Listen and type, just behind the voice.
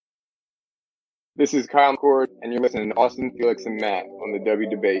This is Kyle McCord, and you're listening to Austin, Felix, and Matt on the W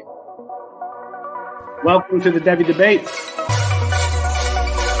Debate. Welcome to the W Debate.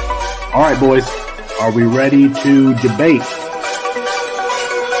 All right, boys. Are we ready to debate?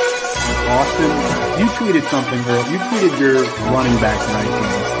 Austin, you tweeted something, girl. You tweeted your running back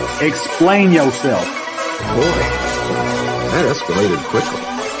rankings. Explain yourself. Boy, that escalated quickly.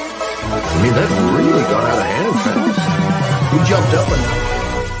 I mean, that really got out of hand fast. He jumped up and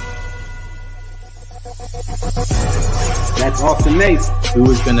That's Austin Nace. Who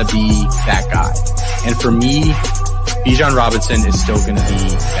is going to be that guy? And for me, Bijan Robinson is still going to be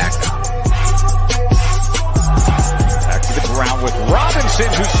that guy. Back to the ground with Robinson,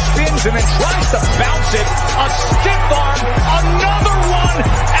 who spins and then tries to bounce it. A stiff arm, another one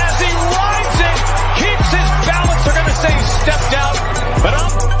as he rides it, keeps his balance. They're going to say he stepped out, but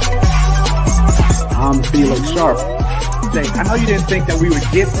I'm Felix Sharp. I know you didn't think that we would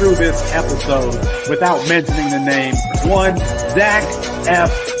get through this episode without mentioning the name one Zach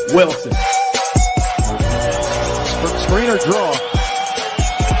F. Wilson. Screener draw.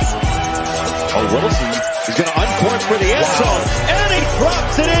 Oh, Wilson is going to uncourt for the end zone, and he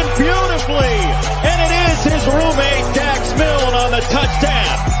drops it in beautifully. And it is his roommate, Dax Milne, on the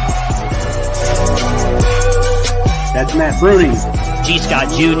touchdown. That's Matt Bruning. G. Scott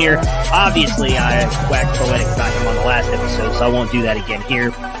Jr. Obviously, I waxed poetic about him on the last episode, so I won't do that again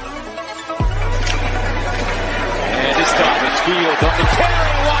here. And it's Donovan Fields on the carry.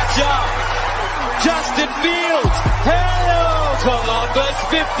 Watch out. Justin Fields. Hello, Columbus.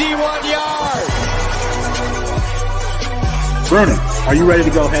 51 yards. Bruning, are you ready to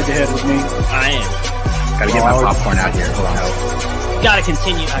go head-to-head with me? I am. Got to get my popcorn out here. Hold on. Got to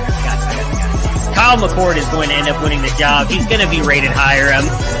continue. I got. Kyle McCord is going to end up winning the job. He's going to be rated higher.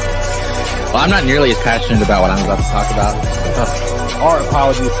 Well, I'm not nearly as passionate about what I'm about to talk about. Our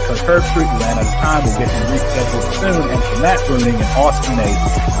apologies because Herbstreit ran out of time. We'll get him rescheduled soon. And for Matt Bruning and Austin Nace,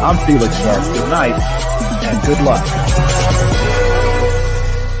 I'm Felix Sharp. Good night and good luck.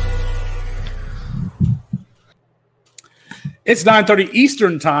 It's 9:30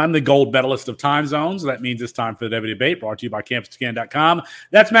 Eastern Time, the gold medalist of time zones. That means it's time for the W Debate, brought to you by CampusToCan.com.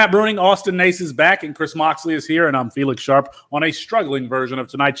 That's Matt Bruning. Austin Nace is back, and Chris Moxley is here, and I'm Felix Sharp on a struggling version of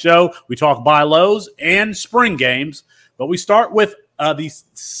tonight's show. We talk buy lows and spring games, but we start with the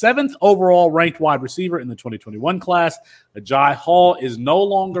 7th overall ranked wide receiver in the 2021 class. Agiye Hall is no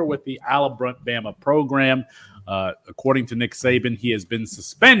longer with the Alabama program. According to Nick Saban, he has been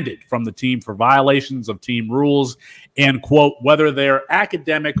suspended from the team for violations of team rules and, quote, whether they're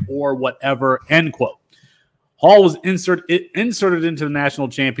academic or whatever, end quote. Hall was inserted into the national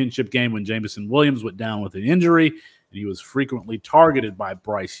championship game when Jameson Williams went down with an injury, and he was frequently targeted by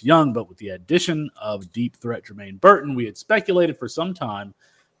Bryce Young. But with the addition of deep threat Jermaine Burton, we had speculated for some time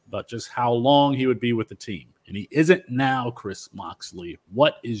about just how long he would be with the team. And he isn't now. Chris Moxley,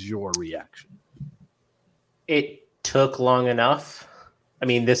 what is your reaction? It took long enough. I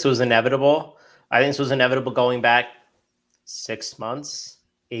mean, this was inevitable. I think this was inevitable going back 6 months,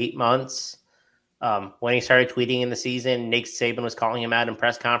 8 months. When he started tweeting in the season, Nick Saban was calling him out in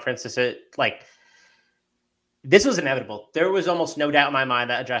press conferences. This was inevitable. There was almost no doubt in my mind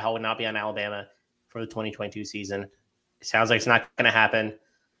that Agiye Hall would not be on Alabama for the 2022 season. It sounds like it's not going to happen.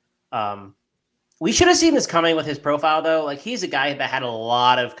 We should have seen this coming with his profile, though. Like, he's a guy that had a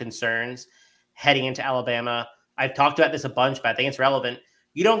lot of concerns heading into Alabama. I've talked about this a bunch, but I think it's relevant.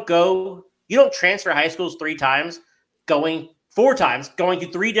 You don't transfer high schools 4 times, going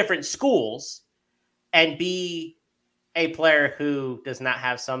to 3 different schools and be a player who does not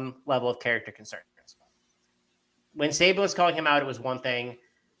have some level of character concerns. When Saban was calling him out, it was one thing.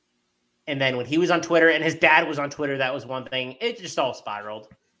 And then when he was on Twitter and his dad was on Twitter, that was one thing. It just all spiraled.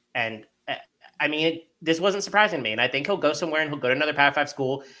 And this wasn't surprising to me. And I think he'll go somewhere and he'll go to another Power 5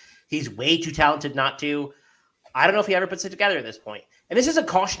 school. He's way too talented not to. I don't know if he ever puts it together at this point. And this is a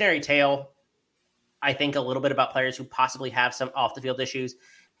cautionary tale, I think, a little bit about players who possibly have some off-the-field issues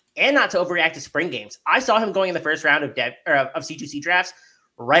and not to overreact to spring games. I saw him going in the first round of C2C drafts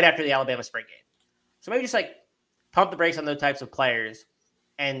right after the Alabama spring game. So maybe just pump the brakes on those types of players.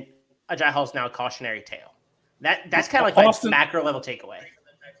 And Agiye Hall's now a cautionary tale. That's kind of like my macro level takeaway.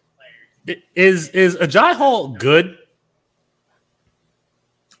 Is Agiye Hall good?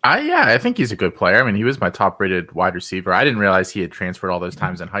 I think he's a good player. I mean, he was my top-rated wide receiver. I didn't realize he had transferred all those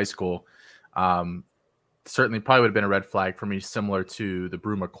times in high school. Certainly probably would have been a red flag for me, similar to the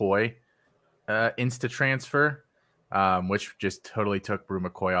Brew McCoy Insta transfer, which just totally took Brew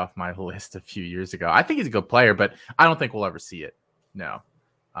McCoy off my list a few years ago. I think he's a good player, but I don't think we'll ever see it. No.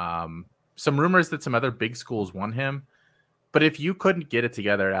 Some rumors that some other big schools want him. But if you couldn't get it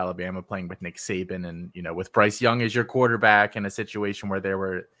together at Alabama playing with Nick Saban and, with Bryce Young as your quarterback in a situation where there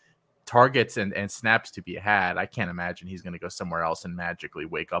were targets and snaps to be had, I can't imagine he's going to go somewhere else and magically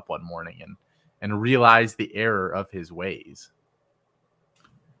wake up one morning and realize the error of his ways.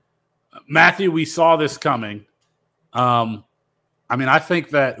 Matthew, we saw this coming. I think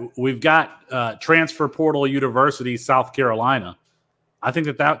that we've got transfer portal university, South Carolina. I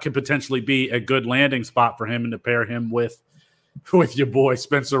think that could potentially be a good landing spot for him and to pair him with your boy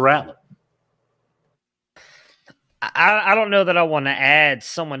Spencer Rattler. I don't know that I want to add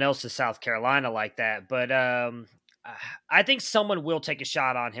someone else to South Carolina like that, but I think someone will take a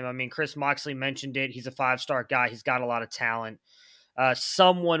shot on him. I mean, Chris Moxley mentioned it. He's a 5-star guy. He's got a lot of talent.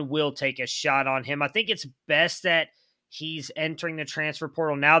 Someone will take a shot on him. I think it's best that he's entering the transfer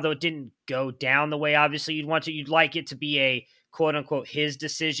portal now, though it didn't go down the way obviously you'd like it to be a quote unquote his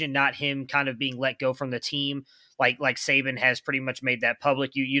decision, not him kind of being let go from the team. Like Saban has pretty much made that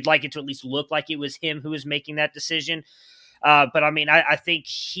public. You'd like it to at least look like it was him who was making that decision. But I think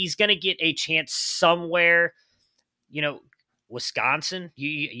he's going to get a chance somewhere. Wisconsin,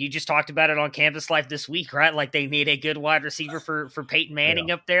 you just talked about it on Campus Life this week, right? Like they need a good wide receiver for Peyton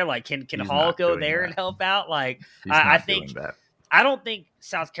Manning up there. Like can Hall go there and help out? Like I think that. I don't think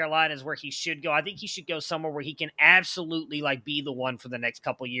South Carolina is where he should go. I think he should go somewhere where he can absolutely be the one for the next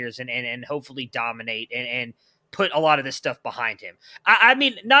couple of years and hopefully dominate and put a lot of this stuff behind him. I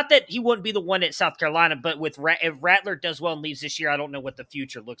mean, not that he wouldn't be the one at South Carolina, but if Rattler does well and leaves this year, I don't know what the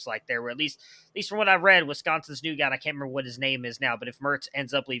future looks like there. At least from what I've read, Wisconsin's new guy, I can't remember what his name is now, but if Mertz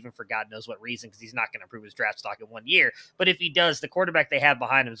ends up leaving for God knows what reason, because he's not going to improve his draft stock in 1 year, but if he does, the quarterback they have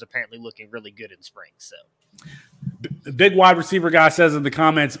behind him is apparently looking really good in spring. So, the big wide receiver guy says in the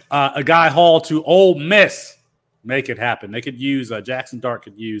comments, a guy Hall to Ole Miss. Make it happen. They could use Jackson Dart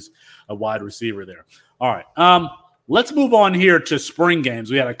could use a wide receiver there. All right. Let's move on here to spring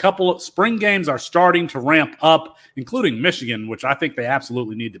games. We had a couple of spring games are starting to ramp up, including Michigan, which I think they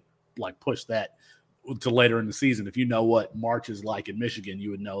absolutely need to push that to later in the season. If you know what March is like in Michigan,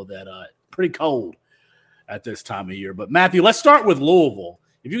 you would know that pretty cold at this time of year. But Matthew, let's start with Louisville.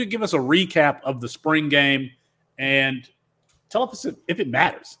 If you could give us a recap of the spring game and tell us if it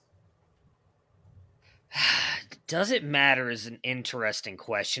matters. Does it matter is an interesting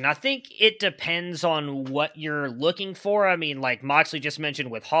question. I think it depends on what you're looking for. I mean, like Moxley just mentioned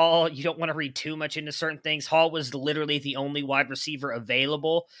with Hall, you don't want to read too much into certain things. Hall was literally the only wide receiver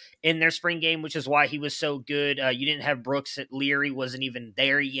available in their spring game, which is why he was so good. You didn't have Brooks. Leary wasn't even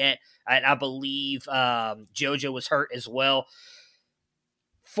there yet. And I believe JoJo was hurt as well.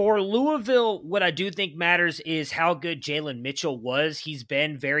 For Louisville, what I do think matters is how good Jalen Mitchell was. He's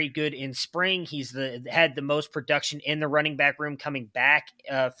been very good in spring. He's had the most production in the running back room coming back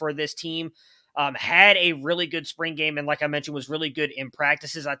for this team. Had a really good spring game, and like I mentioned, was really good in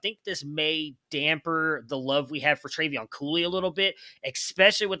practices. I think this may damper the love we have for Travion Cooley a little bit,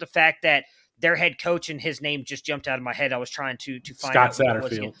 especially with the fact that their head coach, and his name just jumped out of my head. I was trying to find out. Scott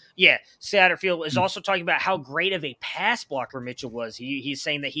Satterfield. Yeah, Satterfield is also talking about how great of a pass blocker Mitchell was. He's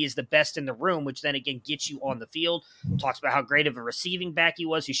saying that he is the best in the room, which then again gets you on the field. Talks about how great of a receiving back he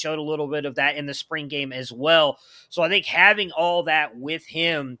was. He showed a little bit of that in the spring game as well. So I think having all that with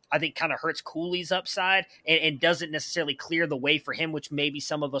him, I think kind of hurts Cooley's upside and doesn't necessarily clear the way for him, which maybe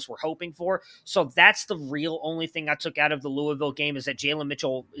some of us were hoping for. So that's the real only thing I took out of the Louisville game, is that Jalen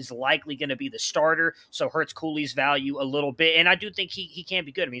Mitchell is likely going to be the starter, so hurts Cooley's value a little bit. And I do think he can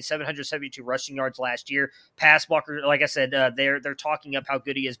be good. I mean, 772 rushing yards last year. Pass blocker, like I said, they're talking up how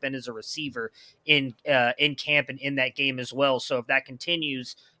good he has been as a receiver in camp and in that game as well. So if that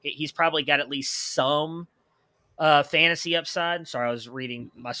continues, he's probably got at least some fantasy upside. Sorry,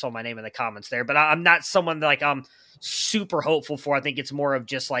 I saw my name in the comments there, but I'm not someone that I'm super hopeful for. I think it's more of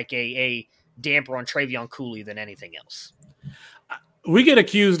just like a damper on Travion Cooley than anything else. We get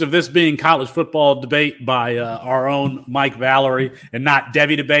accused of this being college football debate by our own Mike Valerie and not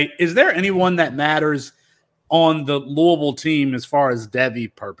Devy debate. Is there anyone that matters on the Louisville team as far as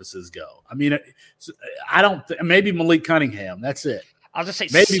Devy purposes go? I mean, I don't maybe Malik Cunningham. That's it. I'll just say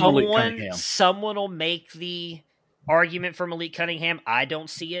maybe someone will make the argument for Malik Cunningham. I don't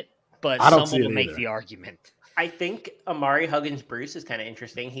see it, but someone will make the argument. I think Amari Huggins-Bruce is kind of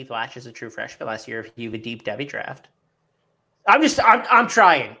interesting. He flashed as a true freshman last year if you have a deep Devy draft. I'm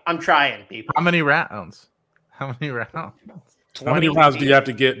trying, people. How many rounds? How many rounds do you have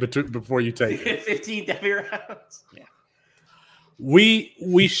to get before you take it? 15 Devy rounds. Yeah.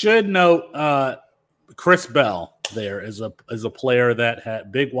 We should note Chris Bell there is a player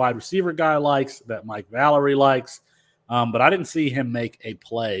that big wide receiver guy likes, that Mike Valerie likes. but I didn't see him make a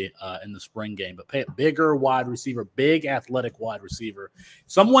play in the spring game. But pay a bigger wide receiver, big athletic wide receiver,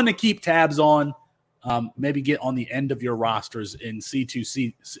 someone to keep tabs on. Maybe get on the end of your rosters in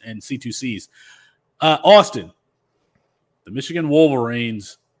C2C and C2Cs. Austin, the Michigan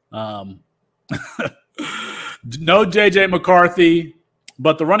Wolverines. No JJ McCarthy,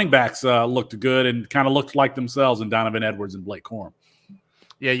 but the running backs looked good and kind of looked like themselves in Donovan Edwards and Blake Corum.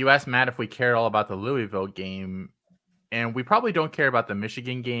 Yeah, you asked Matt if we care all about the Louisville game, and we probably don't care about the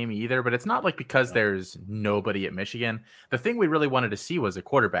Michigan game either, but it's not like because there's nobody at Michigan. The thing we really wanted to see was a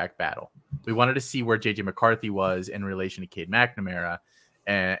quarterback battle. We wanted to see where JJ McCarthy was in relation to Cade McNamara,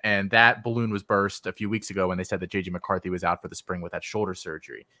 and that balloon was burst a few weeks ago when they said that JJ McCarthy was out for the spring with that shoulder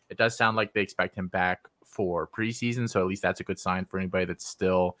surgery. It does sound like they expect him back for preseason, so at least that's a good sign for anybody that's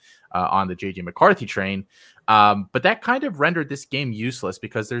still on the JJ McCarthy train. But that kind of rendered this game useless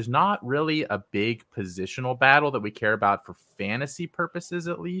because there's not really a big positional battle that we care about for fantasy purposes,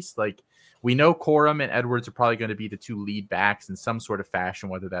 at least. Like, we know Corum and Edwards are probably going to be the two lead backs in some sort of fashion,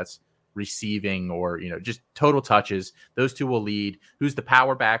 whether that's receiving or, just total touches. Those two will lead. Who's the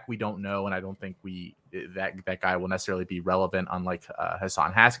power back? We don't know, and I don't think that guy will necessarily be relevant, unlike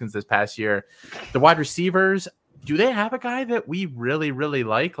Hassan Haskins this past year. The wide receivers, do they have a guy that we really, really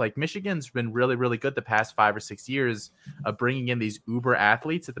like? Like, Michigan's been really, really good the past 5 or 6 years of bringing in these uber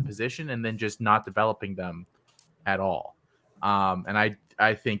athletes at the position and then just not developing them at all. And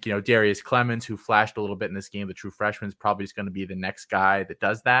I think, Darius Clemens, who flashed a little bit in this game, the true freshman, is probably just going to be the next guy that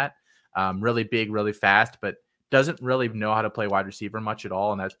does that. Really big, really fast, but doesn't really know how to play wide receiver much at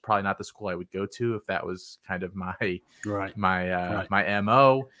all. And that's probably not the school I would go to if that was kind of my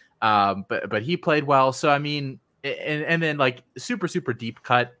MO. But he played well. So, I mean, and then like super, super deep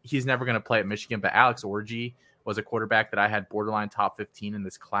cut. He's never going to play at Michigan, but Alex Orji was a quarterback that I had borderline top 15 in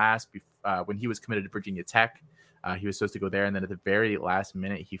this class when he was committed to Virginia Tech. He was supposed to go there. And then at the very last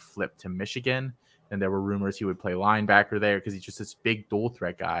minute, he flipped to Michigan. And there were rumors he would play linebacker there because he's just this big dual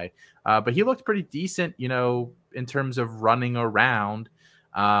threat guy. But he looked pretty decent, in terms of running around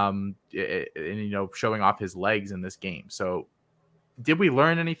and, showing off his legs in this game. So did we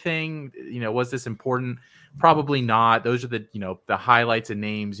learn anything? Was this important? Probably not. Those are the highlights and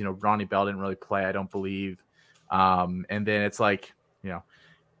names. Ronnie Bell didn't really play, I don't believe. And then it's like,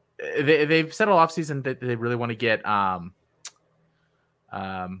 they've said all offseason that they really want to get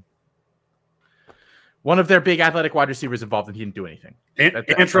one of their big athletic wide receivers involved, and he didn't do anything.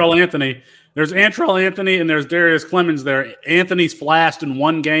 Antrell Anthony. There's Antrell Anthony, and there's Darius Clemens there. Anthony's flashed in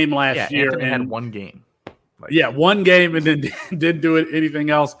one game last year. Anthony had one game. One game, and then didn't do anything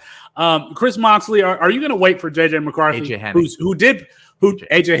else. Chris Moxley, are you going to wait for JJ McCarthy, AJ Henning.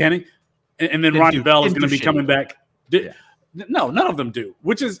 AJ Henning, and then Ronnie Bell is going to be coming back? No, none of them do.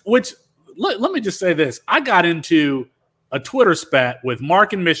 Let me just say this: I got into a Twitter spat with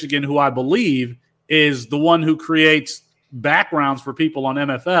Mark in Michigan, who I believe is the one who creates backgrounds for people on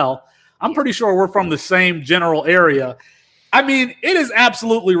MFL. I'm pretty sure we're from the same general area. I mean, it is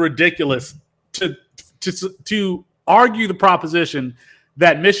absolutely ridiculous to argue the proposition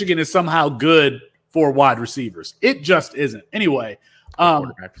that Michigan is somehow good for wide receivers. It just isn't. Anyway,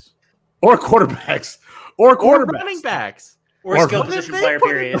 quarterbacks. Or running backs. Or skill position player,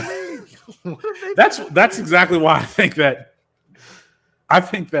 period. That's exactly why I think that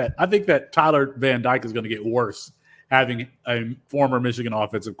Tyler Van Dyke is going to get worse having a former Michigan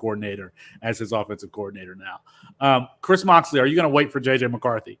offensive coordinator as his offensive coordinator now. Chris Moxley, are you going to wait for JJ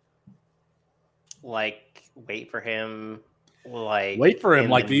McCarthy? Wait for him. Wait for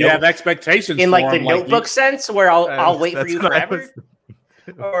him. Do you have expectations in for the him? Notebook sense, where I'll wait for you forever,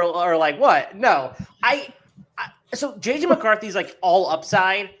 or what? No, so JJ McCarthy's all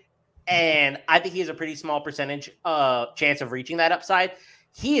upside. And I think he has a pretty small percentage chance of reaching that upside.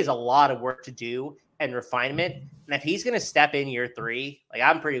 He has a lot of work to do and refinement. And if he's going to step in year 3,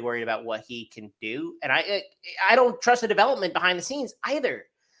 I'm pretty worried about what he can do. And I don't trust the development behind the scenes either.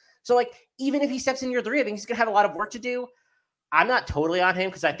 So even if he steps in year 3, I think he's going to have a lot of work to do. I'm not totally on him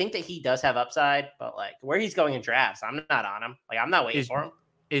because I think that he does have upside. But where he's going in drafts, I'm not on him. I'm not waiting for him.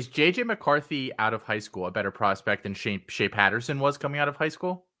 Is JJ McCarthy out of high school a better prospect than Shea Patterson was coming out of high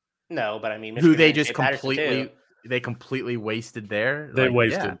school? No, but I mean, Michigan, who they just completely wasted there. They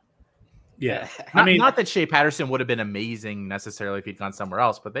wasted. Yeah. Not that Shea Patterson would have been amazing necessarily if he'd gone somewhere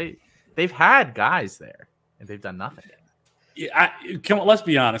else, but they've had guys there and they've done nothing. Yeah, let's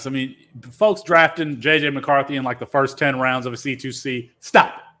be honest. I mean, folks drafting JJ McCarthy in the first 10 rounds of a C2C.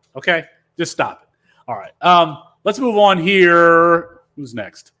 Stop it. Okay, just stop it. All right. Let's move on here. Who's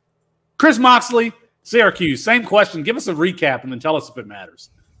next? Chris Moxley, Syracuse. Same question. Give us a recap and then tell us if it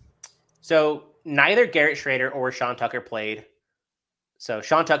matters. So neither Garrett Schrader or Sean Tucker played. So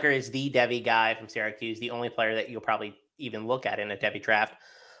Sean Tucker is the Devy guy from Syracuse, the only player that you'll probably even look at in a Devy draft.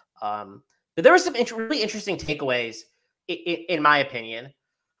 But there were some really interesting takeaways, in my opinion.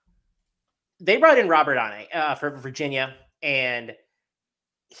 They brought in Robert Ane for Virginia, and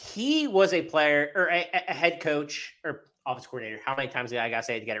he was a player or a head coach or offensive coordinator. How many times did I got to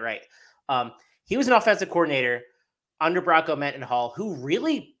say it to get it right? He was an offensive coordinator under Bronco Mendenhall, who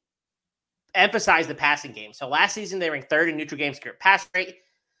really emphasized the passing game. So last season, they ranked 3rd in neutral game script pass rate.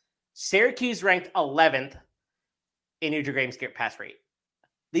 Syracuse ranked 11th in neutral game script pass rate.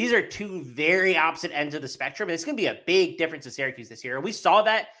 These are two very opposite ends of the spectrum. And it's going to be a big difference in Syracuse this year. We saw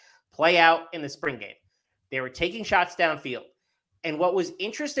that play out in the spring game. They were taking shots downfield. And what was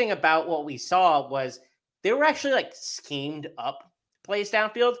interesting about what we saw was they were actually like schemed up plays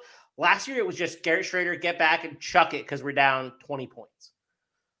downfield. Last year, it was just Garrett Schrader, get back and chuck it because we're down 20 points.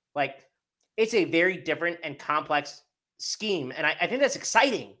 Like, it's a very different and complex scheme. And I think that's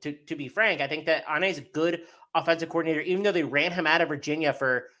exciting, to be frank. I think that Ane is a good offensive coordinator, even though they ran him out of Virginia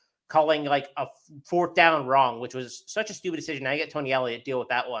for calling like a 4th down wrong, which was such a stupid decision. Now you get Tony Elliott deal with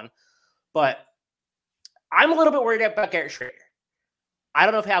that one. But I'm a little bit worried about Garrett Schrader. I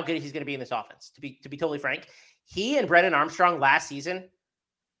don't know how good he's going to be in this offense, to be totally frank. He and Brennan Armstrong last season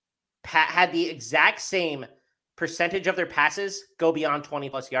had the exact same percentage of their passes go beyond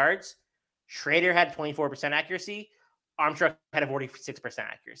 20-plus yards. Schrader had 24% accuracy. Armstrong had a 46%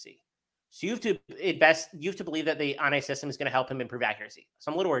 accuracy. So you have to believe that the Ane system is going to help him improve accuracy.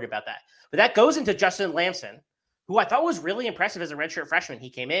 So I'm a little worried about that. But that goes into Justin Lamson, who I thought was really impressive as a redshirt freshman. He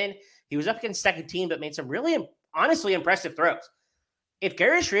came in, he was up against second team, but made some really honestly impressive throws. If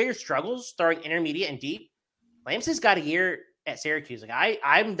Garrett Schrader struggles throwing intermediate and deep, Lamson's got a year at Syracuse. Like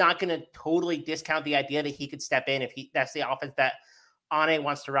I'm not going to totally discount the idea that he could step in if that's the offense that Ane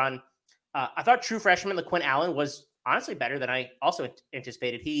wants to run. I thought true freshman LaQuinn Allen was honestly better than I also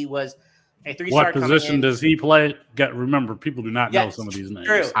anticipated. He was a 3-star. What position does he play? Remember, people do not know some of these names.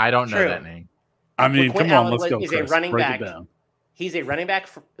 True, I don't know that name. I mean, LaQuinn come Allen on, let's go, is Chris. a running Break back. it down. He's a running back,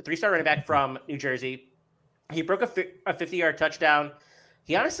 a 3-star running back from New Jersey. He broke a 50-yard touchdown.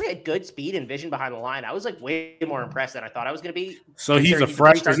 He honestly had good speed and vision behind the line. I was like way more impressed than I thought I was going to be. So he's a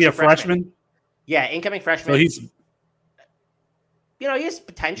freshman. Is he a freshman? Yeah, incoming freshman. So he's, he has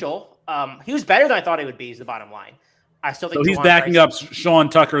potential. He was better than I thought he would be. Is the bottom line. I still think so. He's Juwan backing Price, up Sean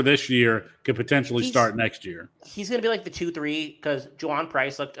Tucker this year. Could potentially start next year. He's going to be like the 2-3 because Juwan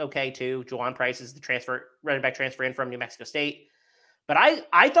Price looked okay too. Juwan Price is the running back transfer in from New Mexico State. But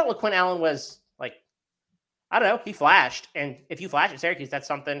I thought LaQuinn Allen was like, I don't know, he flashed. And if you flash at Syracuse, that's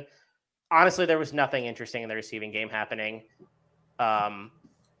something. Honestly, there was nothing interesting in the receiving game happening.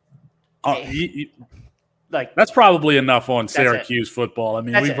 Like that's probably enough on Syracuse football. I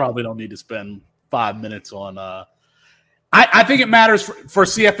mean, we probably don't need to spend 5 minutes on. I think it matters for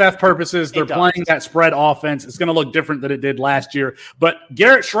CFF purposes. They're playing that spread offense. It's going to look different than it did last year. But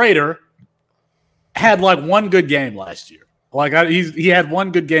Garrett Schrader had like one good game last year. Like he had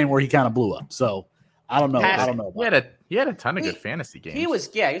one good game where he kind of blew up. So I don't know. I don't know. He had a ton of good fantasy games. He was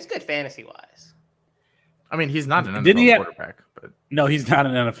good fantasy wise. I mean, he's not an NFL quarterback, but no, he's not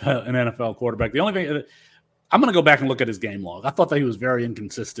an NFL quarterback. The only thing I'm going to go back and look at his game log. I thought that he was very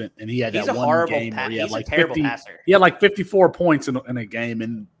inconsistent, and he had that one game where he had like 50. He had like 54 points in a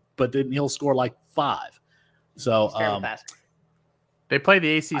game, but then he'll score like 5. So they play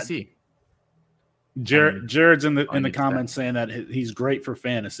the ACC. Jared's in the comments saying that he's great for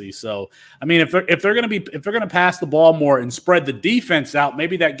fantasy. So I mean, if they're going to pass the ball more and spread the defense out,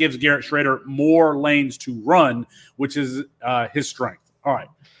 maybe that gives Garrett Schrader more lanes to run, which is his strength. All right.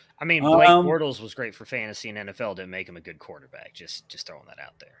 I mean, Blake Bortles was great for fantasy and NFL. Didn't make him a good quarterback. Just throwing that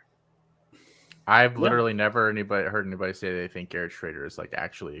out there. I've literally never heard anybody say they think Garrett Schrader is like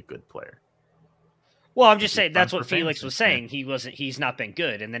actually a good player. Well, I'm just saying that's what Felix was saying. He's not been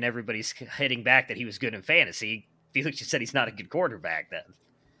good, and then everybody's hitting back that he was good in fantasy. Felix just said he's not a good quarterback. Then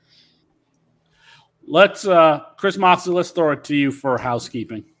let's Chris Moxley, let's throw it to you for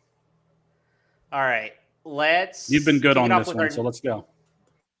housekeeping. All right, You've been good on this one, so let's go.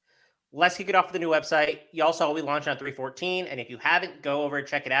 Let's kick it off with the new website. Y'all saw we launched on 3/14, and if you haven't, go over and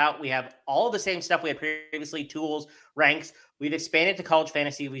check it out. We have all the same stuff we had previously, tools, ranks. We've expanded to college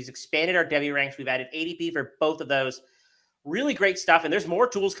fantasy. We've expanded our Devy ranks. We've added ADP for both of those. Really great stuff, and there's more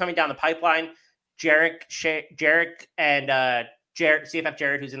tools coming down the pipeline. Jarek and CFF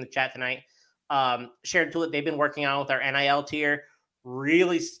Jared, who's in the chat tonight, shared a tool that they've been working on with our NIL tier.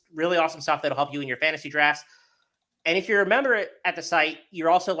 Really, really awesome stuff that'll help you in your fantasy drafts. And if you're a member at the site,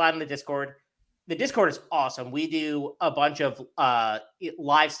 you're also allowed in the Discord. The Discord is awesome. We do a bunch of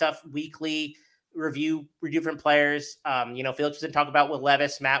live stuff weekly. review different players. Felix didn't talk about Will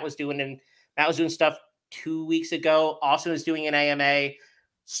Levis. Matt was doing stuff 2 weeks ago. Austin was doing an AMA.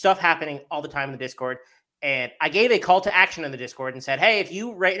 Stuff happening all the time in the Discord. And I gave a call to action in the Discord and said, hey, if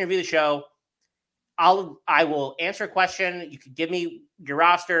you rate and review the show, I will answer a question. You can give me your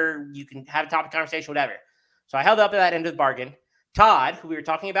roster. You can have a topic conversation, whatever. So I held up to that end of the bargain. Todd, who we were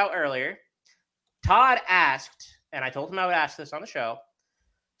talking about earlier, Todd asked, and I told him I would ask this on the show,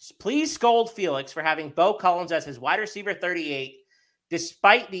 please scold Felix for having Bo Collins as his wide receiver 38,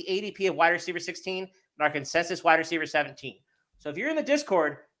 despite the ADP of wide receiver 16 and our consensus wide receiver 17. So if you're in the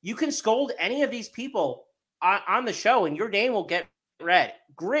Discord, you can scold any of these people on the show, and your name will get read.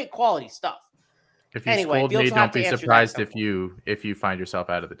 Great quality stuff. If you scold me, don't be surprised if you find yourself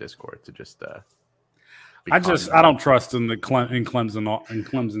out of the Discord. To just I don't trust in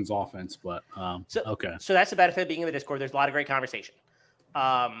Clemson's offense, but okay. So that's the benefit of being in the Discord. There's a lot of great conversation. We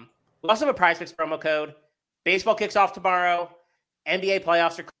also have a PrizePicks promo code. Baseball kicks off tomorrow. NBA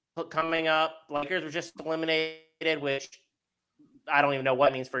playoffs are coming up. Lakers were just eliminated, which I don't even know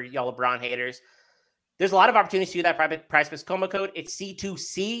what it means for y'all LeBron haters. There's a lot of opportunities to do that PrizePicks promo code. It's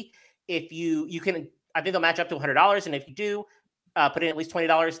C2C. If you can, I think they'll match up to $100, and if you do put in at least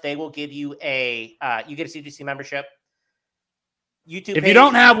 $20, they will give you you get a C2C membership. YouTube. If you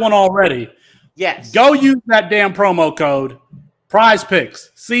don't have one already, yes, go use that damn promo code.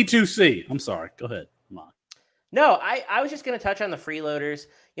 PrizePicks C2C. I'm sorry. Go ahead. Come on. No, I was just going to touch on the freeloaders.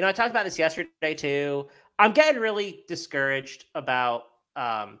 I talked about this yesterday too. I'm getting really discouraged about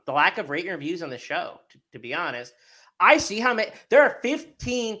the lack of rate and reviews on the show, to be honest. I see how many – there are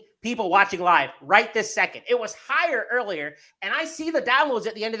 15 people watching live right this second. It was higher earlier, and I see the downloads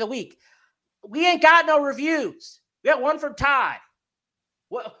at the end of the week. We ain't got no reviews. We got one from Todd.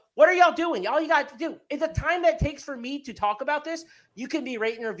 What are y'all doing? All you got to do is the time that it takes for me to talk about this, you can be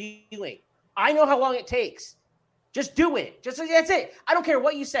rating and reviewing. I know how long it takes. Just do it. That's it. I don't care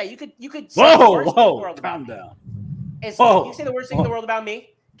what you say. You could say the worst thing in the world about me. Down. And so you say the worst thing in the world about me,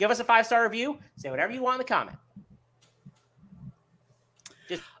 give us a 5-star review, say whatever you want in the comment.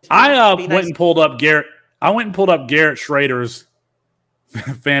 I went and pulled up Garrett Schrader's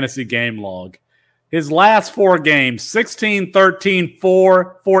fantasy game log. His last 4 games, 16, 13,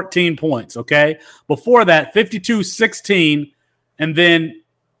 4, 14 points, okay? Before that, 52, 16, and then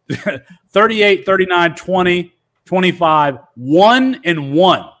 38, 39, 20, 25,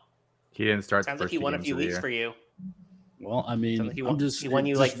 1-1. He didn't start. Sounds like he won a few weeks for you. Well, I mean, he won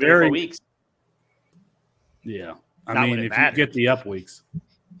you like 3 or 4 weeks. Yeah. I mean, if you get the up weeks.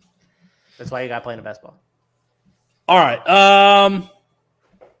 That's why you got playing the best ball. All right.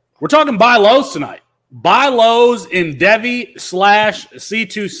 We're talking buy lows tonight. Buy lows in Devy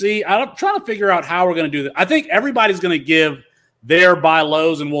 /C2C. I'm trying to figure out how we're going to do that. I think everybody's going to give their buy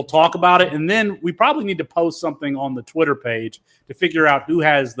lows, and we'll talk about it. And then we probably need to post something on the Twitter page to figure out who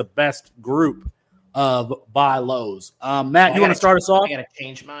has the best group of buy lows. Matt, you want to start us off? I got to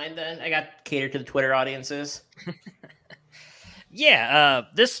change mine then. I got to cater to the Twitter audiences. Yeah,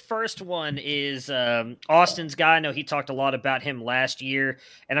 this first one is Austin's guy. I know he talked a lot about him last year,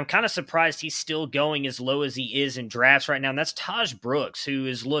 and I'm kind of surprised he's still going as low as he is in drafts right now, and that's Taj Brooks, who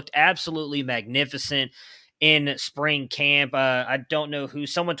has looked absolutely magnificent in spring camp. I don't know who.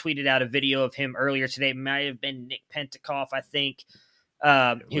 Someone tweeted out a video of him earlier today. It might have been Nick Pentakoff, I think,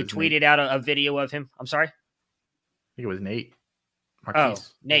 who tweeted out a video of him. I'm sorry? I think it was Nate.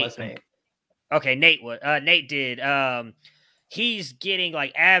 Marquise. Oh, Nate. Nate. Okay, Nate did. He's getting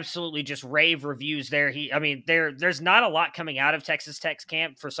like absolutely just rave reviews there. There's not a lot coming out of Texas Tech's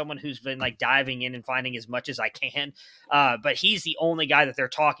camp for someone who's been like diving in and finding as much as I can. But he's the only guy that they're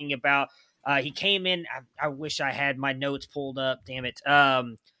talking about. He came in. I wish I had my notes pulled up. Damn it.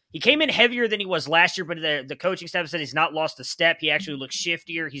 He came in heavier than he was last year, but the coaching staff said he's not lost a step. He actually looks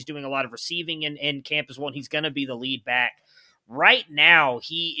shiftier. He's doing a lot of receiving in camp as well. And he's going to be the lead back. Right now,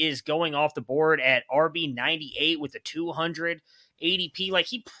 he is going off the board at RB 98 with a 200 ADP. Like,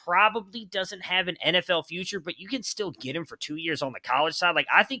 he probably doesn't have an NFL future, but you can still get him for 2 years on the college side. Like,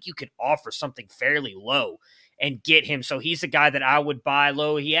 I think you could offer something fairly low and get him. So he's a guy that I would buy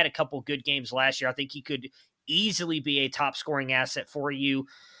low. He had a couple good games last year. I think he could easily be a top scoring asset for you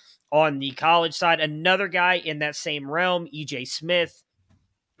on the college side. Another guy in that same realm, EJ Smith.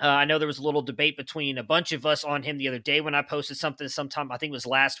 I know there was a little debate between a bunch of us on him the other day when I posted something sometime, I think it was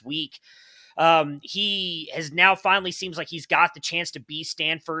last week. He has now finally seems like he's got the chance to be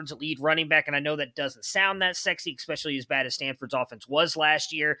Stanford's lead running back. And I know that doesn't sound that sexy, especially as bad as Stanford's offense was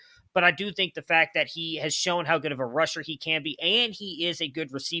last year. But I do think the fact that he has shown how good of a rusher he can be, and he is a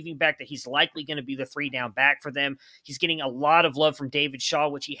good receiving back, that he's likely going to be the 3-down back for them. He's getting a lot of love from David Shaw,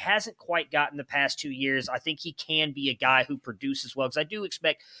 which he hasn't quite gotten the past 2 years. I think he can be a guy who produces well, because I do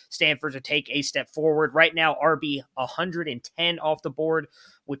expect Stanford to take a step forward. Right now, RB 110 off the board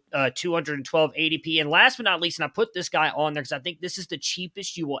with 212 ADP. And last but not least, and I put this guy on there because I think this is the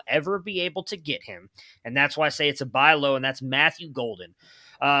cheapest you will ever be able to get him. And that's why I say it's a buy low, and that's Matthew Golden.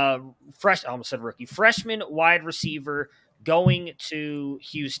 I almost said rookie. Freshman wide receiver going to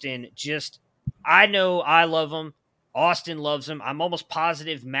Houston. I know I love him. Austin loves him. I'm almost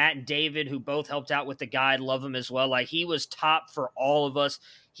positive Matt and David, who both helped out with the guide, love him as well. Like, he was top for all of us.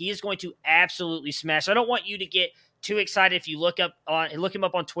 He is going to absolutely smash. I don't want you to get too excited. If you look him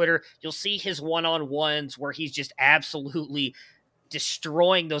up on Twitter, you'll see his one-on-ones where he's just absolutely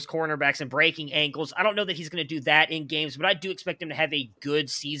destroying those cornerbacks and breaking ankles. I don't know that he's going to do that in games, but I do expect him to have a good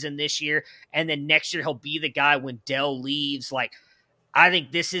season this year. And then next year, he'll be the guy when Dell leaves. Like, I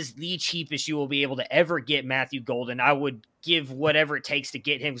think this is the cheapest you will be able to ever get Matthew Golden. I would give whatever it takes to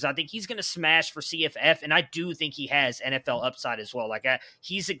get him, because I think he's going to smash for CFF, and I do think he has NFL upside as well. Like,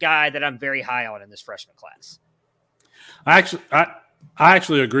 he's a guy that I'm very high on in this freshman class. I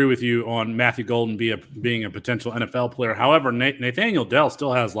actually agree with you on Matthew Golden being a potential NFL player. However, Nathaniel Dell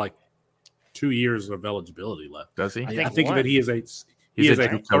still has like 2 years of eligibility left. Does he? I think that he is a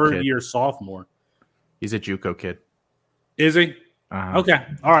third-year sophomore. He's a JUCO kid. Is he? Uh-huh. Okay.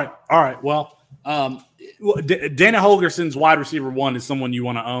 All right. Well, Dana Holgerson's wide receiver 1 is someone you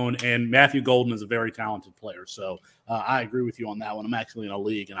want to own, and Matthew Golden is a very talented player. So I agree with you on that one. I'm actually in a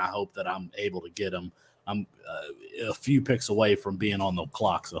league, and I hope that I'm able to get him. I'm a few picks away from being on the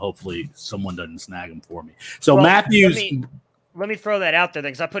clock, so hopefully someone doesn't snag him for me. So Matthews. Let me throw that out there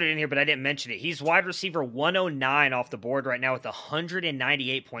because I put it in here, but I didn't mention it. He's wide receiver 109 off the board right now with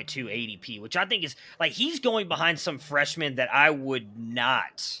 198.2 ADP, which I think is like, he's going behind some freshmen that I would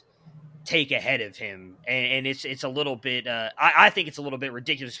not take ahead of him. And it's a little bit, I think it's a little bit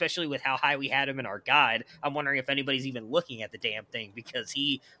ridiculous, especially with how high we had him in our guide. I'm wondering if anybody's even looking at the damn thing, because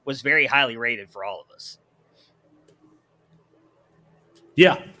he was very highly rated for all of us.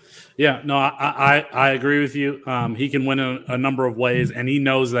 Yeah, no, I agree with you. He can win a number of ways, and he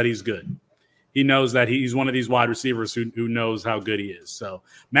knows that he's good. He knows that he's one of these wide receivers who knows how good he is. So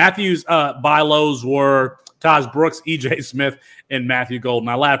Matthew's buy lows were Taj Brooks, E.J. Smith, and Matthew Golden.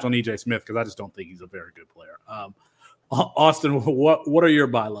 I laughed on E.J. Smith because I just don't think he's a very good player. Austin, what are your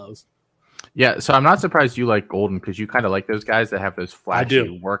buy lows? Yeah, so I'm not surprised you like Golden, because you kind of like those guys that have those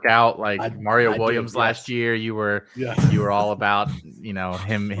flashy workout, like Mario Williams last year. You were all about,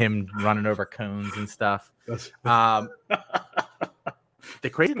 him running over cones and stuff. The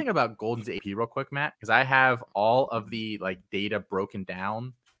crazy thing about Golden's AP, real quick, Matt, because I have all of the data broken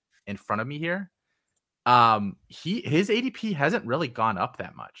down in front of me here. His ADP hasn't really gone up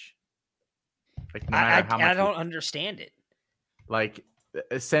that much. I don't understand it.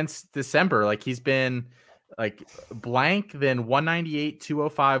 Since December, he's been blank, then 198,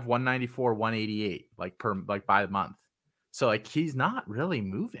 205, 194, 188, by the month. So he's not really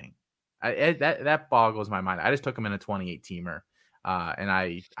moving. That boggles my mind. I just took him in a 28 teamer. And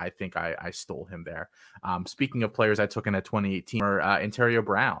I think I stole him there. Speaking of players I took in a 28 teamer, Ontario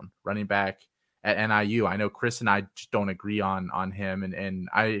Brown, running back at NIU. I know Chris and I just don't agree on him, and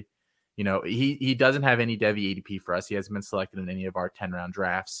I, he doesn't have any Devy ADP for us. He hasn't been selected in any of our 10-round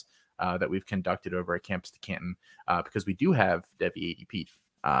drafts that we've conducted over at Campus to Canton, because we do have Devy ADP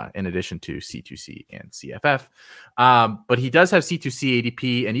in addition to C2C and CFF. But he does have C2C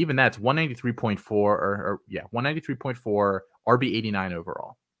ADP, and even that's 193.4 193.4 RB 89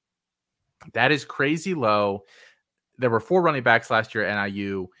 overall. That is crazy low. There were 4 running backs last year at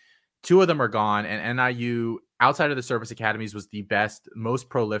NIU. 2 of them are gone, and NIU, outside of the service academies, was the best, most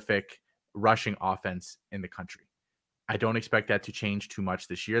prolific rushing offense in the country. I don't expect that to change too much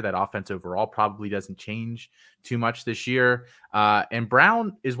this year. That offense overall probably doesn't change too much this year. And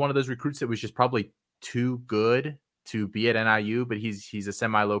Brown is one of those recruits that was just probably too good to be at NIU, but he's a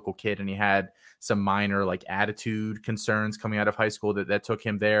semi-local kid, and he had some minor attitude concerns coming out of high school that took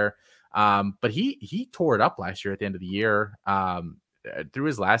him there. But he tore it up last year at the end of the year. Through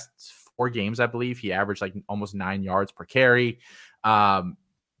his last 4 games, I believe he averaged almost 9 yards per carry,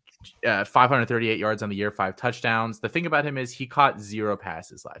 538 yards on the year, 5 touchdowns. The thing about him is he caught 0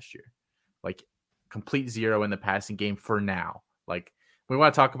 passes last year, complete 0 in the passing game for now. We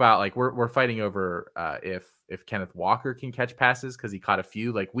want to talk about we're fighting over if Kenneth Walker can catch passes, because he caught a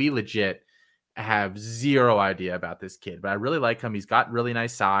few. We legit have 0 idea about this kid, but I really like him. He's got really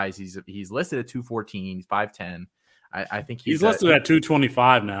nice size. He's listed at 214. He's 5'10". I think he's listed at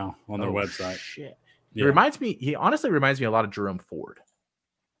 225 now on their website. Shit. Yeah. He honestly reminds me a lot of Jerome Ford.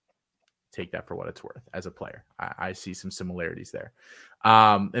 Take that for what it's worth as a player. I see some similarities there.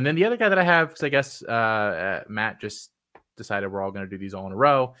 And then the other guy that I have, because I guess Matt just decided we're all going to do these all in a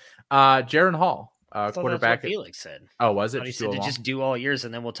row. Jaron Hall, quarterback. That's what Felix said. Oh, was it? He said to just do all yours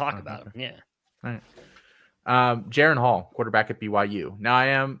and then we'll talk about him. Yeah. All right. Jaron Hall, quarterback at BYU. Now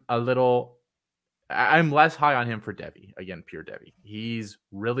I'm less high on him for Devy. Again, pure Devy. He's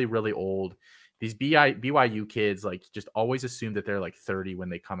really, really old. These BYU kids just always assume that they're 30 when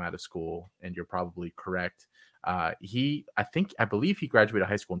they come out of school, and you're probably correct. I believe he graduated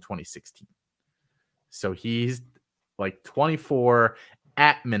high school in 2016. So he's 24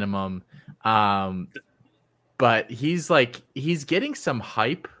 at minimum. But he's getting some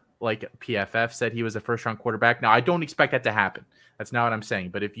hype. PFF said he was a first-round quarterback. Now, I don't expect that to happen. That's not what I'm saying.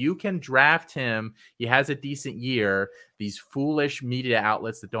 But if you can draft him, he has a decent year, these foolish media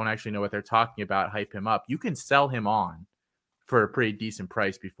outlets that don't actually know what they're talking about hype him up, you can sell him on for a pretty decent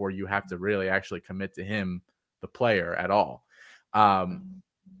price before you have to really actually commit to him, the player, at all.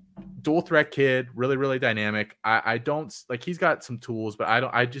 Dual threat kid, really, really dynamic. I don't he's got some tools, but I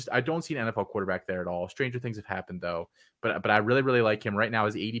don't see an NFL quarterback there at all. Stranger things have happened though. But I really, really like him. Right now,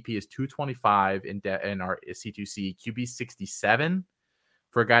 his ADP is 225 in our C2C, QB 67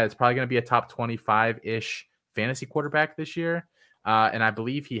 for a guy that's probably going to be a top 25-ish fantasy quarterback this year. And I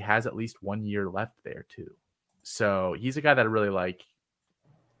believe he has at least 1 year left there too. So he's a guy that I really like,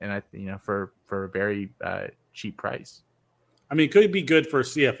 and for a very cheap price. I mean, could be good for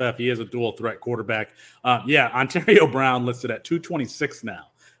CFF. He is a dual threat quarterback. Ontario Brown listed at 226 now.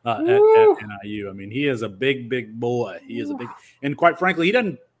 At NIU. I mean, he is a big, big boy. He is a big, and quite frankly, he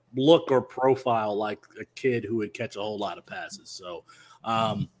doesn't look or profile like a kid who would catch a whole lot of passes. So,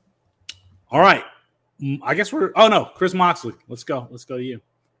 all right. I guess Chris Moxley. Let's go to you.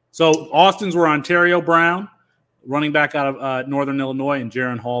 So Austin's were Ontario Brown, running back out of Northern Illinois, and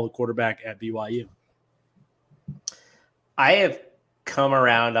Jaron Hall, the quarterback at BYU. I have come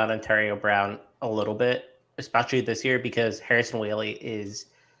around on Ontario Brown a little bit, especially this year, because Harrison Whaley is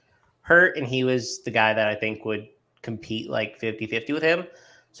hurt, and he was the guy that I think would compete 50-50 with him.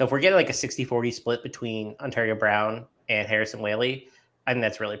 So if we're getting a 60-40 split between Ontario Brown and Harrison Whaley, I think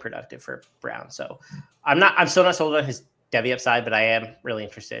that's really productive for Brown. So I'm still not sold on his Devy upside, but I am really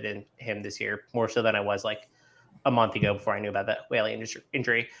interested in him this year, more so than I was a month ago before I knew about the Whaley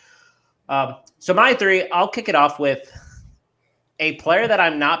injury. So my three, I'll kick it off with a player that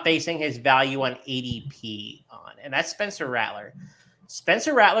I'm not basing his value on ADP on, and that's Spencer Rattler.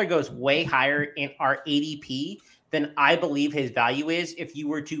 Spencer Rattler goes way higher in our ADP than I believe his value is if you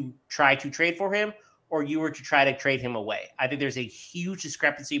were to try to trade for him or you were to try to trade him away. I think there's a huge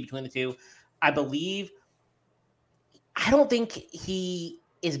discrepancy between the two. I don't think he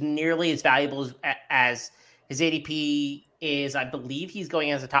is nearly as valuable as his ADP is. I believe he's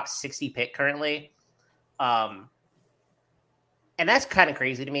going as a top 60 pick currently. And that's kind of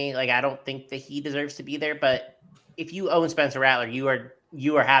crazy to me. I don't think that he deserves to be there, but if you own Spencer Rattler, you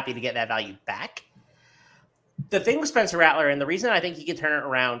are happy to get that value back. The thing with Spencer Rattler, and the reason I think he can turn it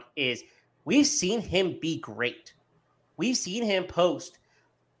around, is we've seen him be great. We've seen him post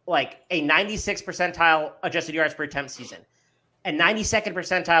a 96th percentile adjusted yards per attempt season, a 92nd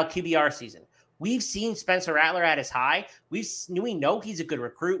percentile QBR season. We've seen Spencer Rattler at his high. We know he's a good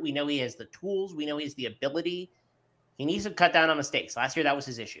recruit. We know he has the tools. We know he has the ability. He needs to cut down on mistakes. Last year, that was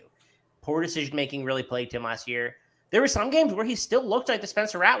his issue. Poor decision-making really plagued him last year. There were some games where he still looked like the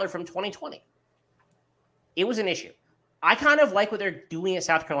Spencer Rattler from 2020. It was an issue. I kind of like what they're doing at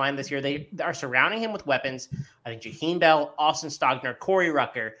South Carolina this year. They are surrounding him with weapons. I think Jaheim Bell, Austin Stogner, Corey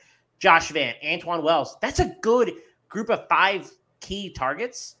Rucker, Josh Vann, Antoine Wells. That's a good group of 5 key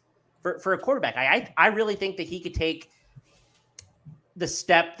targets for a quarterback. I really think that he could take the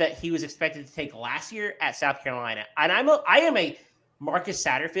step that he was expected to take last year at South Carolina. And I am a Marcus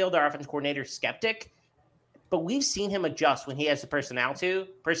Satterfield, our offense coordinator, skeptic, but we've seen him adjust when he has the personnel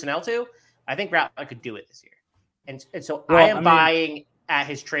to. I think Rattler could do it this year. And so I am buying at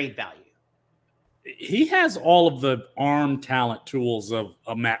his trade value. He has all of the arm talent tools of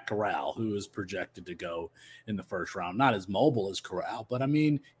a Matt Corral, who is projected to go in the first round. Not as mobile as Corral, but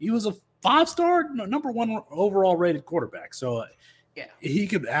he was a 5-star, number 1 overall rated quarterback. So yeah, he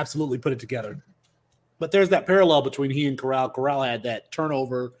could absolutely put it together. But there's that parallel between he and Corral. Corral had that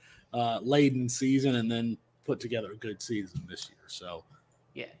turnover laden season and then put together a good season this year. So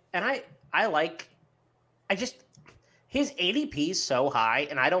yeah, and his ADP is so high,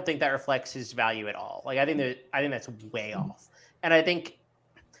 and I don't think that reflects his value at all. I think that's way off. And I think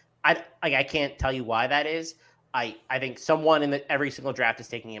I can't tell you why that is. I think someone in every single draft is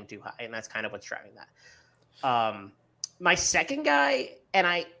taking him too high, and that's kind of what's driving that. My second guy,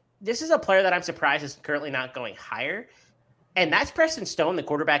 and this is a player that I'm surprised is currently not going higher, and that's Preston Stone, the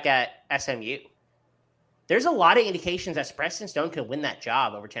quarterback at SMU. There's a lot of indications that Preston Stone could win that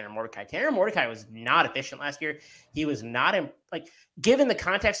job over Tanner Mordecai. Tanner Mordecai was not efficient last year. He was not given the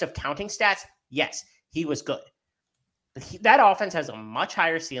context of counting stats. Yes, he was good. That offense has a much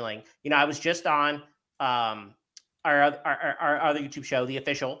higher ceiling. I was just on our other YouTube show, The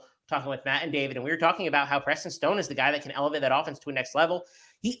Official, talking with Matt and David, and we were talking about how Preston Stone is the guy that can elevate that offense to a next level.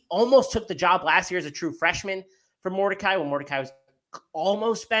 He almost took the job last year as a true freshman for Mordecai when Mordecai was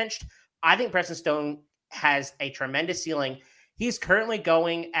almost benched. I think Preston Stone has a tremendous ceiling. He's currently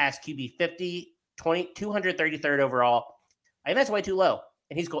going as QB 50, 233rd overall. I think that's way too low.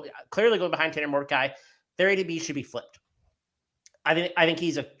 And he's clearly going behind Tanner Mordecai. Their ADB should be flipped. I think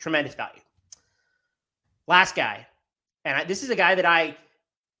he's a tremendous value. Last guy. And this is a guy that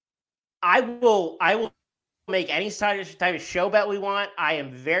I will make any type of show bet we want. I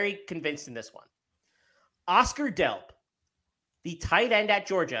am very convinced in this one. Oscar Delp, the tight end at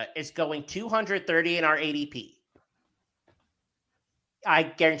Georgia, is going 230 in our ADP. I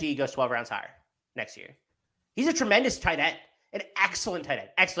guarantee he goes 12 rounds higher next year. He's a tremendous tight end, an excellent tight end,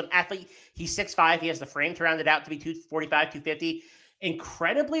 excellent athlete. He's 6'5". He has the frame to round it out to be 245, 250.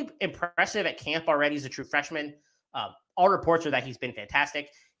 Incredibly impressive at camp already. He's a true freshman. All reports are that he's been fantastic.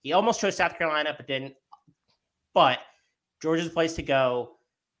 He almost chose South Carolina, but didn't. But Georgia's the place to go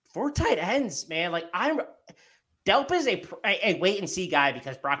for tight ends, man. Delp is a wait-and-see guy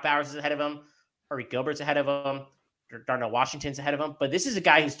because Brock Bowers is ahead of him, Ari Gilbert's ahead of him, Darnell Washington's ahead of him. But this is a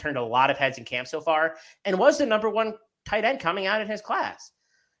guy who's turned a lot of heads in camp so far and was the number one tight end coming out in his class.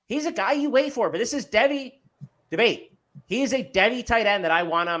 He's a guy you wait for, but this is debate. He is a Devy tight end that I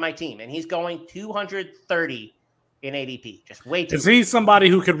want on my team, and he's going 230 in ADP. Just wait. Is he somebody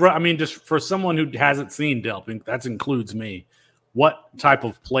who could run? I mean, just for someone who hasn't seen Delp, that includes me. What type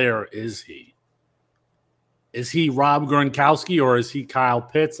of player is he? Is he Rob Gronkowski or is he Kyle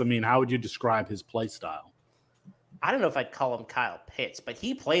Pitts? I mean, how would you describe his play style? I don't know if I'd call him Kyle Pitts, but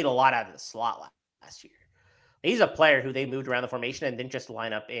he played a lot out of the slot last year. He's a player who they moved around the formation and didn't just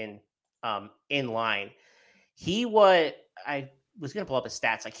line up in line. I was going to pull up his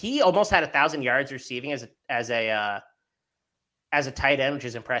stats. He almost had 1,000 yards receiving as a tight end, which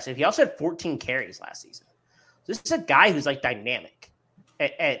is impressive. He also had 14 carries last season. So this is a guy who's dynamic.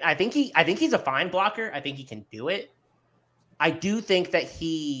 And I think he's a fine blocker. I think he can do it. I do think that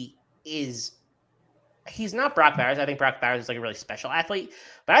he's not Brock Bowers. I think Brock Bowers is a really special athlete,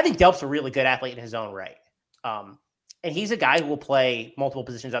 but I think Delp's a really good athlete in his own right. And he's a guy who will play multiple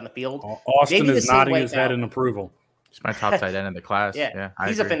positions on the field. Austin is nodding his head in approval. He's my top tight end in the class. Yeah,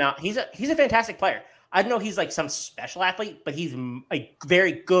 he's a fantastic player. I don't know he's some special athlete, but he's a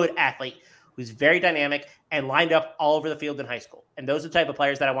very good athlete who's very dynamic and lined up all over the field in high school. And those are the type of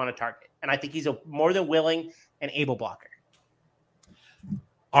players that I want to target. And I think he's a more than willing and able blocker.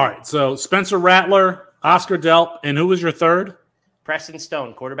 All right. So Spencer Rattler, Oscar Delp, and who was your third? Preston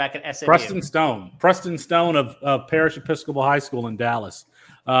Stone, quarterback at SMU. Preston Stone of Parish Episcopal High School in Dallas.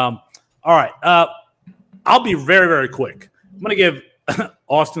 All right. I'll be very, very quick. I'm going to give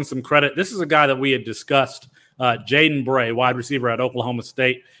Austin some credit. This is a guy that we had discussed. Jaden Bray, wide receiver at Oklahoma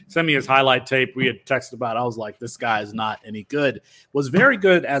State, sent me his highlight tape. We had texted about it. I was like, this guy is not any good. Was very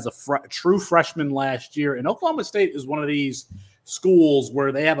good as a true freshman last year. And Oklahoma State is one of these schools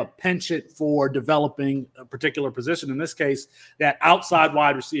where they have a penchant for developing a particular position. In this case, that outside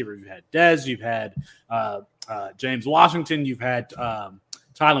wide receiver. You've had Dez, you've had James Washington, you've had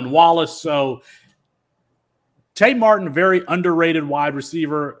Tylan Wallace. So Tay Martin, a very underrated wide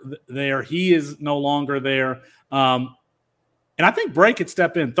receiver there. He is no longer there. And I think Bray could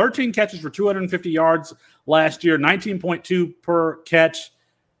step in. 13 catches for 250 yards last year, 19.2 per catch.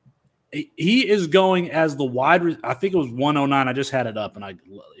 He is going as the I think it was 109. I just had it up, and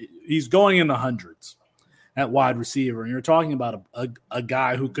he's going in the hundreds at wide receiver. And you're talking about a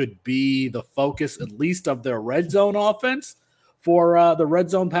guy who could be the focus, at least, of their red zone offense for the red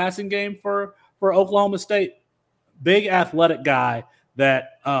zone passing game for Oklahoma State. Big athletic guy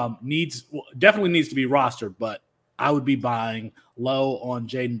that definitely needs to be rostered, but I would be buying low on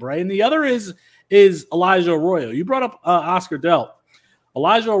Jaden Bray. And the other is Elijah Arroyo. You brought up Oscar Delp.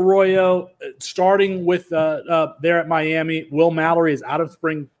 Elijah Arroyo starting with there at Miami. Will Mallory is out of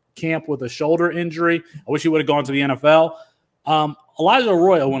spring camp with a shoulder injury. I wish he would have gone to the NFL. Elijah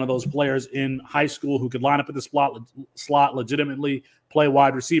Arroyo, one of those players in high school who could line up at the slot legitimately, play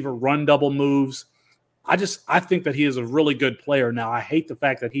wide receiver, run double moves. I think that he is a really good player. Now, I hate the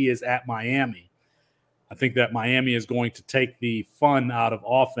fact that he is at Miami. I think that Miami is going to take the fun out of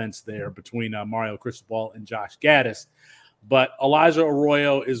offense there between Mario Cristobal and Josh Gaddis. But Elijah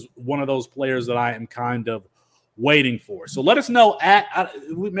Arroyo is one of those players that I am kind of waiting for. So let us know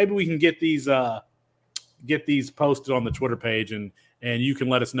maybe we can get these posted on the Twitter page, and you can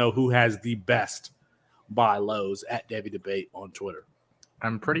let us know who has the best buy lows at Davey Debate on Twitter.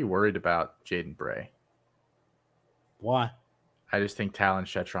 I'm pretty worried about Jaden Bray. Why? I just think Talon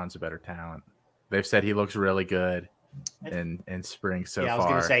Shetron's a better talent. They've said he looks really good in spring so far. Yeah, I was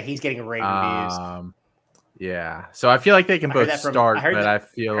going to say he's getting rave reviews. Yeah, so I feel like they can both start, but I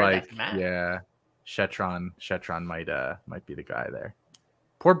feel like Shetron might be the guy there.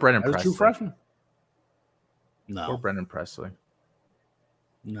 Poor Brennan Presley. True freshman. No. Poor Brennan Presley.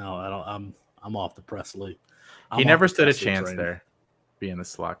 No, I don't. I'm off the Presley. He never stood a chance there, being the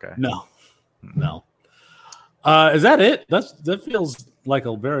slot guy. No. Is that it? That feels like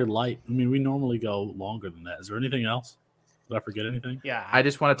a very light. I mean, we normally go longer than that. Is there anything else? Did I forget anything? Yeah. I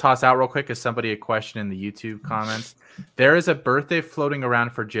just want to toss out real quick as somebody a question in the YouTube comments. There is a birthday floating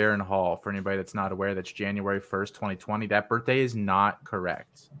around for Jaren Hall. For anybody that's not aware, that's January 1st, 2020. That birthday is not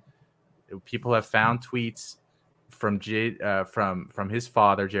correct. People have found tweets from his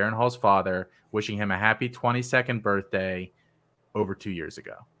father, Jaren Hall's father, wishing him a happy 22nd birthday over 2 years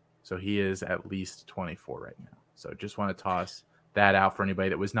ago. So he is at least 24 right now. So just want to toss that out for anybody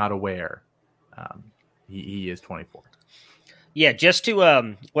that was not aware. He is 24. Yeah, just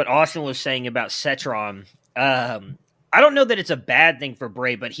to what Austin was saying about Cetron, I don't know that it's a bad thing for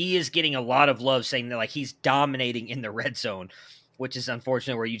Bray, but he is getting a lot of love saying that like he's dominating in the red zone, which is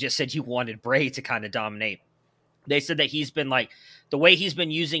unfortunate where you just said you wanted Bray to kind of dominate. They said that he's been like the way he's been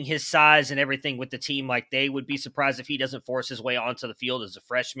using his size and everything with the team, like they would be surprised if he doesn't force his way onto the field as a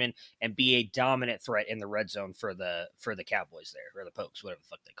freshman and be a dominant threat in the red zone for the Cowboys there, or the Pokes, whatever the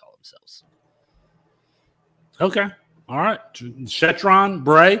fuck they call themselves. Okay. All right. Shetron,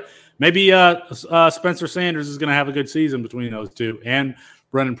 Bray. Maybe Spencer Sanders is going to have a good season between those two, and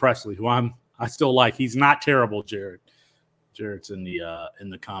Brennan Presley, who I still like. He's not terrible, Jared. Jared's in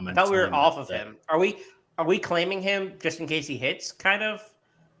the comments. I thought we were off of him. Are we claiming him just in case he hits, kind of?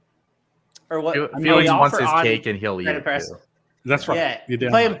 Or what? Felix wants his cake and he'll eat it too. That's right. Yeah, you're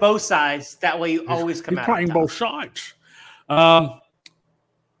playing both sides. That way you always come out. You're playing both sides.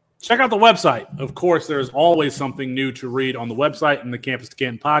 Check out the website. Of course, there's always something new to read on the website and the Campus to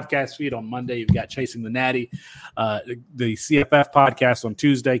Canton podcast feed. On Monday, you've got Chasing the Natty, the CFF podcast on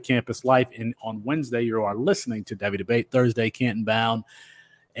Tuesday, Campus Life, and on Wednesday, you are listening to Davey Debate. Thursday, Canton Bound.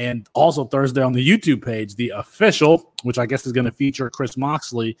 And also Thursday on the YouTube page, The Official, which I guess is going to feature Chris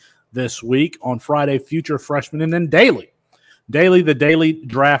Moxley this week. On Friday, Future Freshman, and then the Daily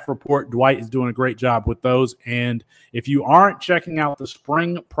Draft Report. Dwight is doing a great job with those. And if you aren't checking out the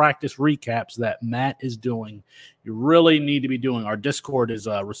spring practice recaps that Matt is doing, you really need to be doing. Our Discord has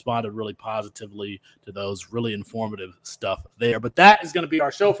responded really positively to those, really informative stuff there. But that is going to be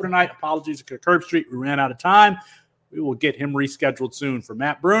our show for tonight. Apologies to Curb Street. We ran out of time. We will get him rescheduled soon. For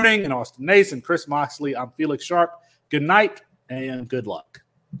Matt Bruning and Austin Nace and Chris Moxley, I'm Felix Sharp. Good night and good luck.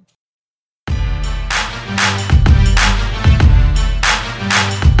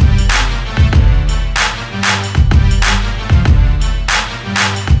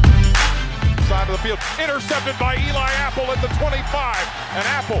 Side of the field, intercepted by Eli Apple at the 25, and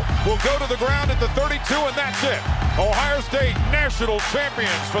Apple will go to the ground at the 32, and that's it. Ohio State national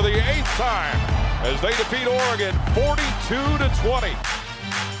champions for the 8th time as they defeat Oregon 42-20.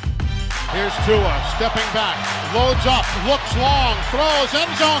 Here's Tua stepping back, loads up, looks long, throws,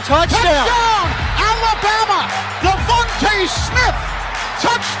 end zone, touchdown, Alabama! Devontae Smith,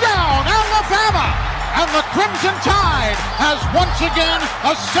 touchdown, Alabama! And the Crimson Tide has once again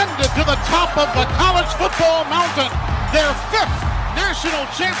ascended to the top of the college football mountain. Their 5th national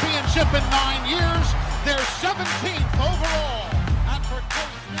championship in 9 years, their 17th overall. And for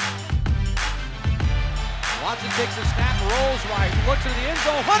Coach Watson takes a snap, rolls right, looks at the end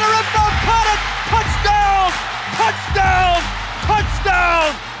zone. Hunter Renfrow caught it! Touchdown! Touchdown!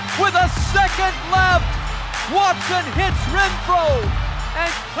 Touchdown! With a second left, Watson hits Renfrow,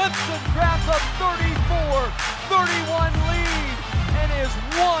 and Clemson grabs a 34-31 lead and is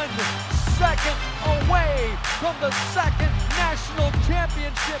 1 second away from the 2nd national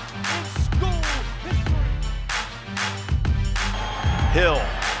championship in school history. Hill,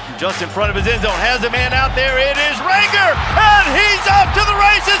 just in front of his end zone, has a man out there. It is Rager, and he's off to the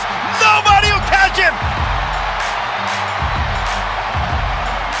races. Nobody will catch him.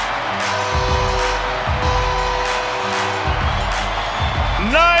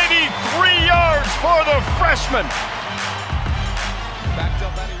 For the freshman. Backed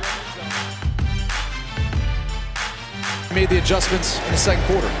up out of your end zone. Made the adjustments in the second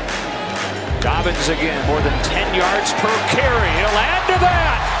quarter. Dobbins again, more than 10 yards per carry. He'll add to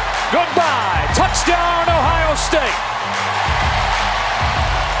that. Goodbye. Touchdown, Ohio State.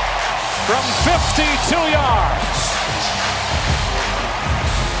 From 52 yards.